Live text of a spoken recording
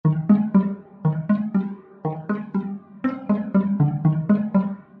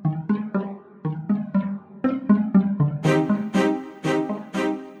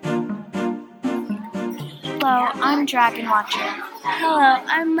I'm Dragon Watcher. Hello,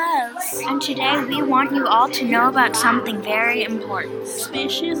 I'm Mez. And today we want you all to know about something very important.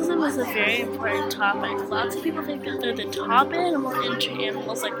 Speciesism is a very important topic. Lots of people think that they're the top animal and treat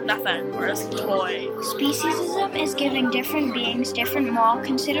animals like nothing or as toys. Speciesism is giving different beings different moral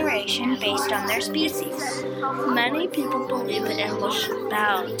consideration based on their species. Many people believe that animals should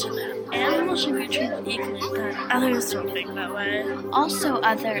bow to them. Animals should be treated equally, but others don't think that way.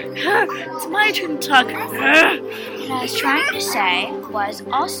 It's my turn to talk. What I was trying to say was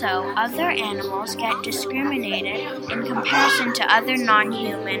other animals get discriminated in comparison to other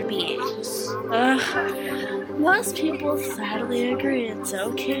non-human beings. Most people sadly agree it's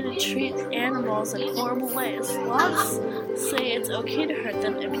okay to treat animals in horrible ways. Lots say it's okay to hurt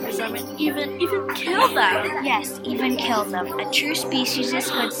them, abuse them, and even kill them. Yes, even kill them. A true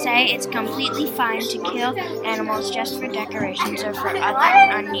speciesist would say it's completely fine to kill animals just for decorations or for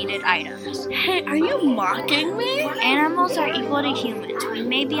other unneeded items. Hey, are you mocking me? Animals are equal to humans. We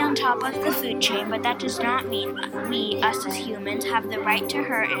may be on top of the food chain, but that does not mean we, us as humans, have the right to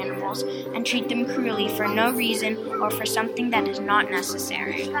hurt animals and treat them cruelly for no reason or for something that is not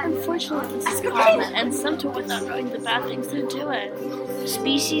necessary. Unfortunately, this is common, and some do without knowing the bad things they're doing.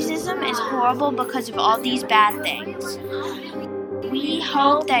 Speciesism is horrible because of all these bad things. We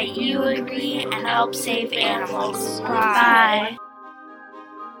hope that you agree and help save animals. Bye.